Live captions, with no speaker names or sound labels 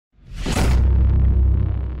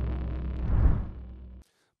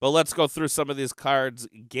But let's go through some of these cards.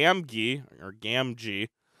 Gamgi, or Gamgee,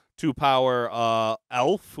 2-power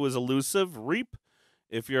elf who is elusive. Reap.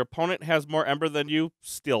 If your opponent has more Ember than you,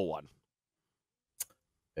 steal one.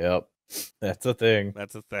 Yep. That's a thing.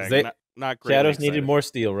 That's a thing. They, not great. Shadows needed more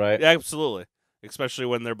steel, right? Yeah, absolutely. Especially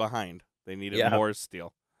when they're behind. They needed more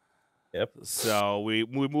steel. Yep. So we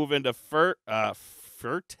move into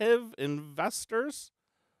furtive investors.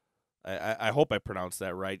 I hope I pronounced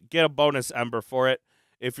that right. Get a bonus Ember for it.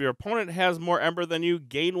 If your opponent has more Ember than you,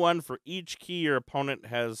 gain one for each key your opponent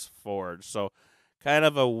has forged. So kind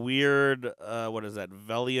of a weird, what is that,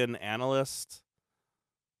 Velian Analyst?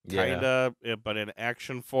 Kind of, but in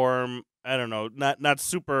action form. I don't know. Not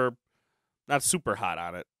super hot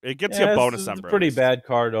on it. It gets you a bonus Ember. It's a pretty bad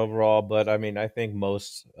card overall, but I mean, I think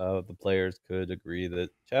most of the players could agree that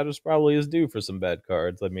Shadows probably is due for some bad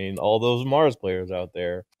cards. I mean, all those Mars players out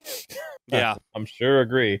there. Yeah. I'm sure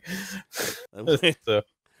agree. So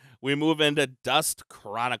we move into Dust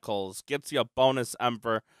Chronicles. Gets you a bonus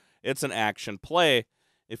Ember. It's an action play.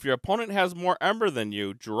 If your opponent has more Ember than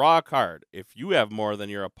you, draw a card. If you have more than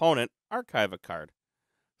your opponent, archive a card.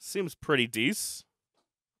 Seems pretty decent.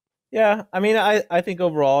 Yeah, I mean, I think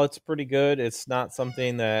overall it's pretty good. It's not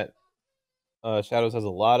something that Shadows has a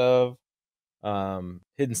lot of.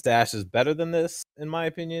 Hidden Stash is better than this, in my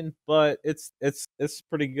opinion, but it's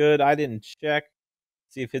pretty good. I didn't check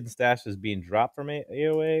see if Hidden Stash is being dropped from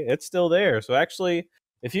AOA. It's still there. So actually,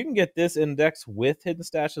 if you can get this index with Hidden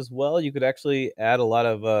Stash as well, you could actually add a lot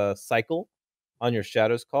of cycle on your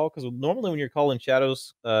Shadows call. Because normally when you're calling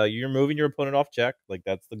Shadows, you're moving your opponent off check. Like,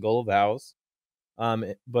 that's the goal of the house.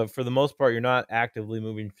 But for the most part, you're not actively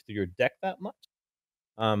moving through your deck that much.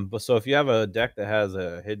 But so if you have a deck that has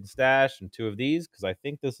a Hidden Stash and 2 of these, because I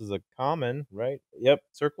think this is a common, right? Yep,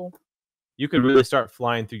 circle. You could really start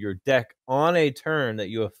flying through your deck on a turn that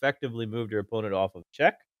you effectively moved your opponent off of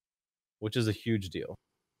check, which is a huge deal.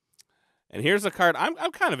 And here's a card I'm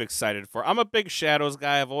kind of excited for. I'm a big Shadows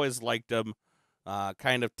guy. I've always liked him.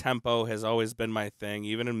 Kind of tempo has always been my thing,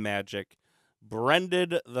 even in Magic.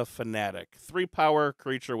 Brended the Fanatic. 3-power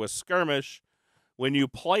creature with skirmish. When you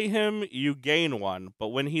play him, you gain 1. But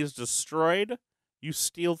when he's destroyed, you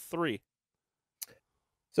steal 3.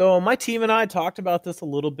 So my team and I talked about this a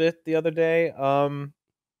little bit the other day.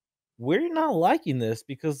 We're not liking this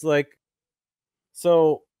because, like,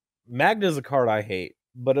 so Magda's a card I hate.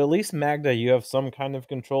 But at least Magda, you have some kind of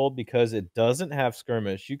control because it doesn't have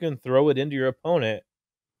skirmish. You can throw it into your opponent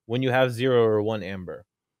when you have 0 or 1 Amber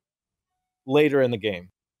later in the game.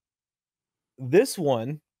 This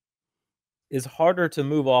one is harder to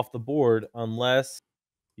move off the board unless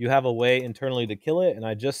you have a way internally to kill it. And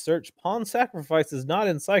I just searched. Pawn Sacrifice is not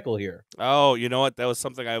in cycle here. Oh, you know what? That was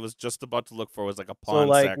something I was just about to look for, was like a Pawn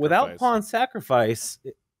Sacrifice. Without Pawn Sacrifice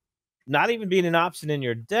not even being an option in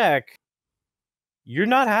your deck, you're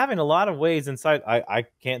not having a lot of ways inside. I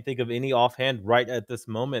can't think of any offhand right at this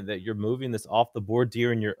moment that you're moving this off the board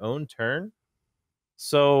during your own turn.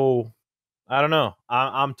 So, I don't know.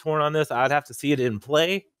 I'm torn on this. I'd have to see it in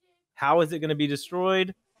play. How is it going to be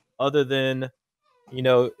destroyed? Other than,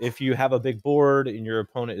 if you have a big board and your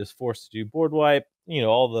opponent is forced to do board wipe,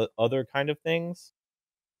 all the other kind of things.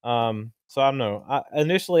 So I don't know.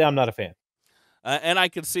 Initially, I'm not a fan. And I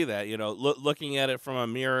can see that, looking at it from a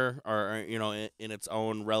mirror or, in its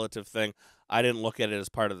own relative thing, I didn't look at it as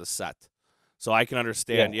part of the set. So I can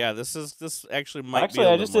understand. Yeah, this actually might be Actually,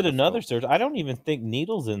 I just did another search. I don't even think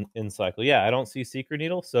Needle's in cycle. Yeah, I don't see Secret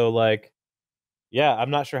Needle. So, I'm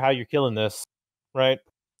not sure how you're killing this, right?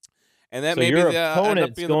 And that so your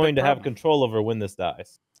opponent's going to have control over when this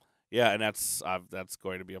dies. Yeah, and that's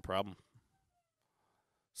going to be a problem.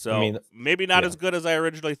 So maybe not as good as I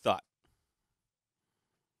originally thought.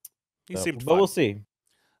 He seemed fun. But we'll see.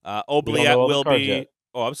 Oubliette will be.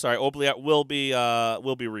 Oh, I'm sorry. Oubliette will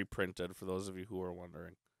be reprinted for those of you who are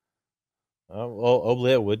wondering. Well,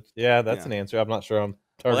 Oubliette would. Yeah, that's an answer. I'm not sure I'm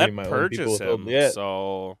targeting my own people with Oubliette.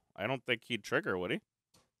 So I don't think he'd trigger, would he?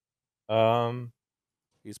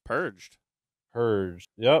 He's purged. Purged.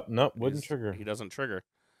 Yep. Nope. Wouldn't trigger. He doesn't trigger.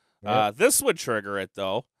 Yep. This would trigger it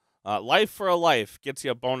though. Life for a life gets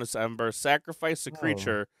you a bonus Ember. Sacrifice a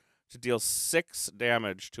creature to deal 6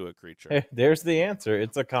 damage to a creature. Hey, there's the answer.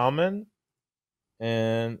 It's a common.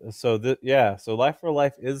 And so so Life for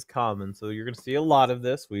Life is common. So you're gonna see a lot of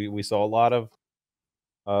this. We saw a lot of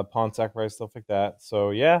Pawn Sacrifice, stuff like that.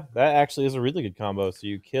 So yeah, that actually is a really good combo. So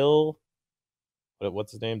you kill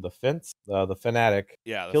what's his name? The Fanatic.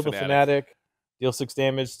 Yeah, kill the Fanatic, deal 6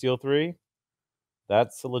 damage, steal 3.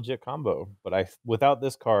 That's a legit combo. But without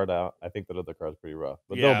this card out, I think that other card's pretty rough.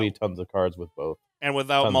 But there'll be tons of cards with both. And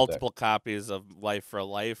without multiple copies of Life for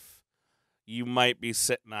Life, you might be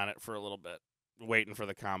sitting on it for a little bit, waiting for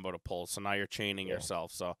the combo to pull. So now you're chaining Yeah.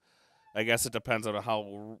 yourself. So I guess it depends on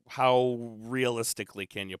how realistically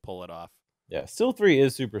can you pull it off. Yeah, Steel 3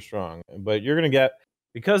 is super strong, but you're gonna get,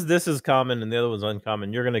 because this is common and the other one's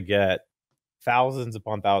uncommon, you're gonna get thousands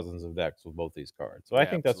upon thousands of decks with both these cards. So I Yeah,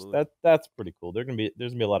 think absolutely. that's pretty cool. There's gonna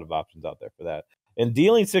be a lot of options out there for that. And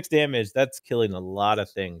dealing 6 damage, that's killing a lot of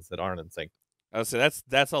things that aren't in sync. I would say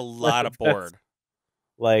that's a lot of That's board.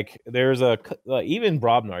 like, there's even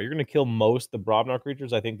Brobnar. You're gonna kill most the Brobnar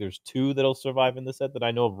creatures. I think there's 2 that'll survive in this set that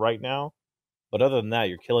I know of right now. But other than that,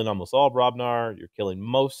 you're killing almost all Brobnar. You're killing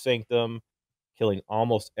most Sanctum, killing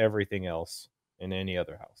almost everything else in any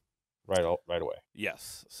other house right away.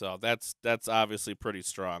 Yes, so that's obviously pretty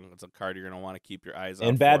strong. It's a card you're gonna want to keep your eyes out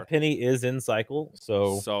And Bad for. Penny is in cycle,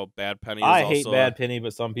 so So Bad Penny is I hate also Bad Penny,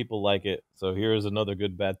 but some people like it. So here's another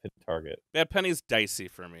good Bad Penny target. Bad Penny's dicey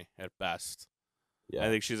for me at best. I Yeah,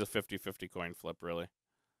 think she's a 50-50 coin flip, really.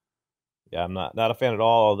 yeah, I'm not a fan at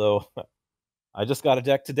all. Although I just got a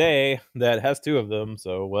deck today that has 2 of them,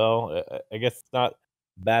 so well, I guess it's not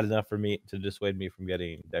bad enough for me to dissuade me from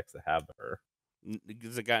getting decks that have her.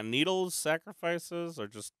 Has it got needles, sacrifices, or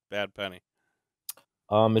just Bad Penny?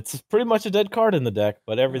 It's pretty much a dead card in the deck,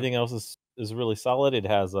 but Huh. everything else is really solid. It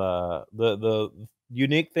has the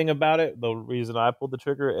unique thing about it. The reason I pulled the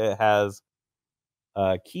trigger, it has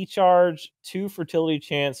key charge, 2 fertility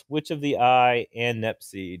chance, Witch of the Eye, and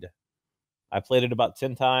Nepseed. I played it about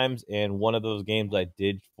 10 times, and one of those games I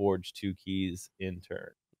did forge 2 keys in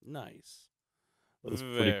turn. Nice. It was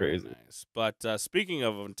pretty Very crazy. nice. But speaking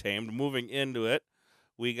of Untamed, moving into it,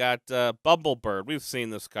 we got Bumblebird. We've seen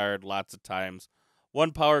this card lots of times.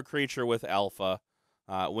 1 power creature with alpha.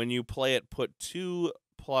 When you play it, put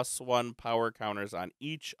 2+1 power counters on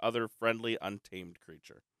each other friendly Untamed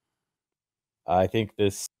creature. I think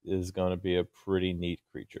this is going to be a pretty neat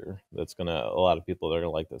creature. That's a lot of people are going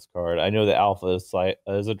to like this card. I know the alpha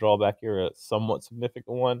is a drawback here, a somewhat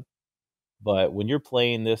significant one. But when you're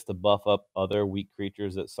playing this to buff up other weak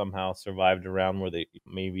creatures that somehow survived around where they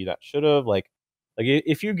maybe not should have,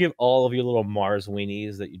 if you give all of your little Mars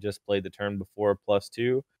weenies that you just played the turn before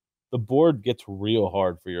 +2, the board gets real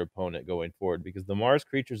hard for your opponent going forward, because the Mars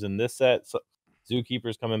creatures in this set,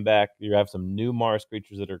 Zookeeper's coming back. You have some new Mars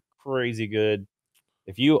creatures that are crazy good.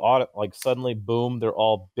 If you suddenly boom, they're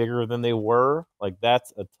all bigger than they were. Like,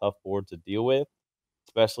 that's a tough board to deal with,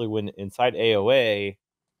 especially when inside AOA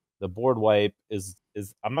the board wipe is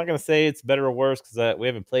I'm not gonna say it's better or worse because we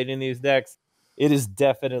haven't played any of these decks. It is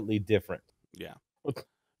definitely different. Yeah.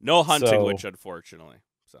 No hunting witch, So unfortunately.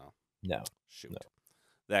 So no, shoot. no.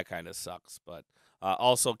 That kind of sucks. But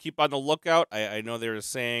also keep on the lookout. I know they were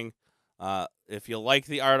saying if you like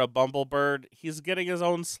the art of Bumblebird, he's getting his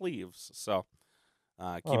own sleeves. So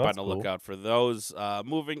Oh, keep on that's the cool. lookout for those.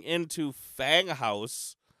 Moving into Fang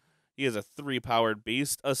House, he is a 3-powered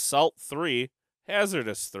beast. Assault 3,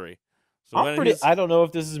 Hazardous 3. So when his I don't know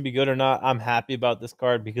if this is gonna be good or not. I'm happy about this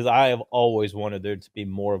card because I have always wanted there to be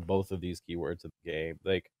more of both of these keywords in the game.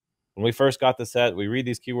 Like, when we first got the set, we read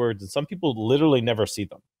these keywords and some people literally never see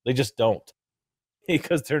them. They just don't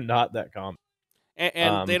because they're not that common.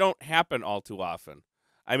 and they don't happen all too often.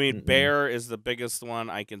 I mean, Mm-mm. Bear is the biggest one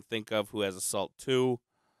I can think of who has Assault 2.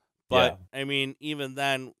 But Yeah. I mean, even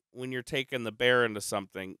then, when you're taking the bear into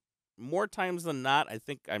something, more times than not, I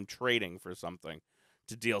think I'm trading for something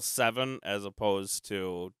to deal 7 as opposed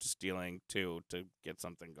to just dealing 2 to get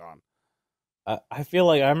something gone. I feel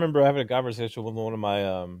like I remember having a conversation with one of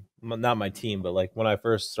my not my team, but like when I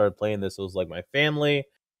first started playing this, it was like my family,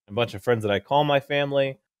 a bunch of friends that I call my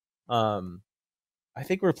family. Um, I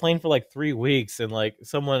think we were playing for like 3 weeks, and like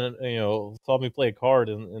someone saw me play a card,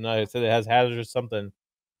 and I said it has hazardous something, and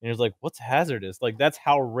he was like, "What's hazardous?" Like, that's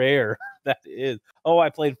how rare that is. Oh, I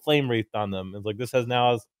played Flame Wreath on them. It's like this has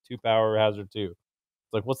 2 power hazard too.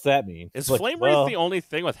 It's like, what's that mean? Is It's like, Flame Wraith the well, only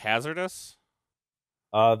thing with hazardous?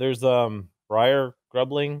 there's Briar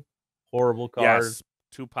Grubbling, horrible card. Yes,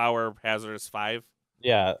 2 power hazardous 5.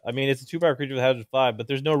 Yeah, I mean, it's a 2-power creature with hazard 5, but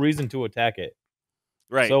there's no reason to attack it.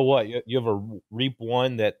 Right. So what? You have a Reap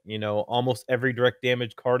 1 that, almost every direct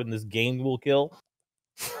damage card in this game will kill?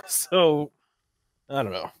 So, I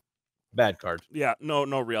don't know. Bad card. Yeah,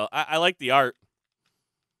 no real. I like the art.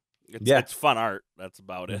 Yeah. It's fun art. That's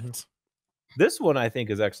about Mhm. it. This one I think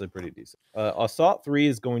is actually pretty decent. Assault 3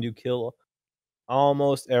 is going to kill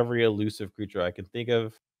almost every elusive creature I can think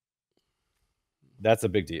of. That's a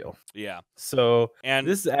big deal. Yeah. So, And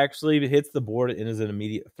this actually hits the board and is an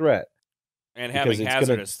immediate threat having because it's gonna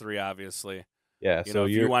hazardous 3 obviously. yeah, You know, so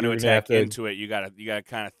if you want to you're gonna have attack to. into it, you got to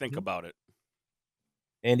kind of think Mhm. about it.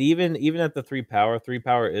 And even at the 3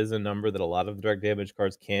 power is a number that a lot of direct damage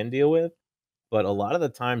cards can deal with. but a lot of the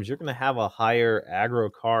times you're gonna have a higher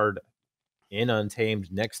aggro card in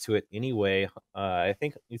Untamed next to it anyway. I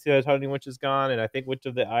think you see that Honey Witch is gone, and I think Witch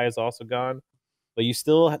of the Eye is also gone. But you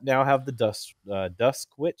still now have the Dusk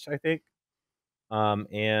Witch, I think,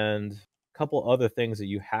 and a couple other things that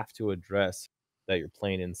you have to address that you're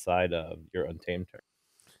playing inside of your Untamed turn.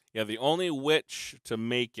 Yeah, the only witch to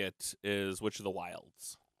make it is Witch of the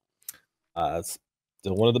Wilds. It's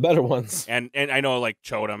still one of the better ones. And I know like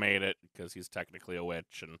Chota made it because he's technically a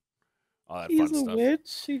witch and all that He's fun a stuff.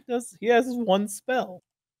 witch. He has his one spell.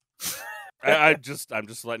 I'm just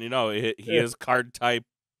letting you know he is card type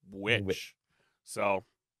witch. So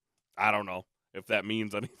I don't know if that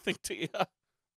means anything to you.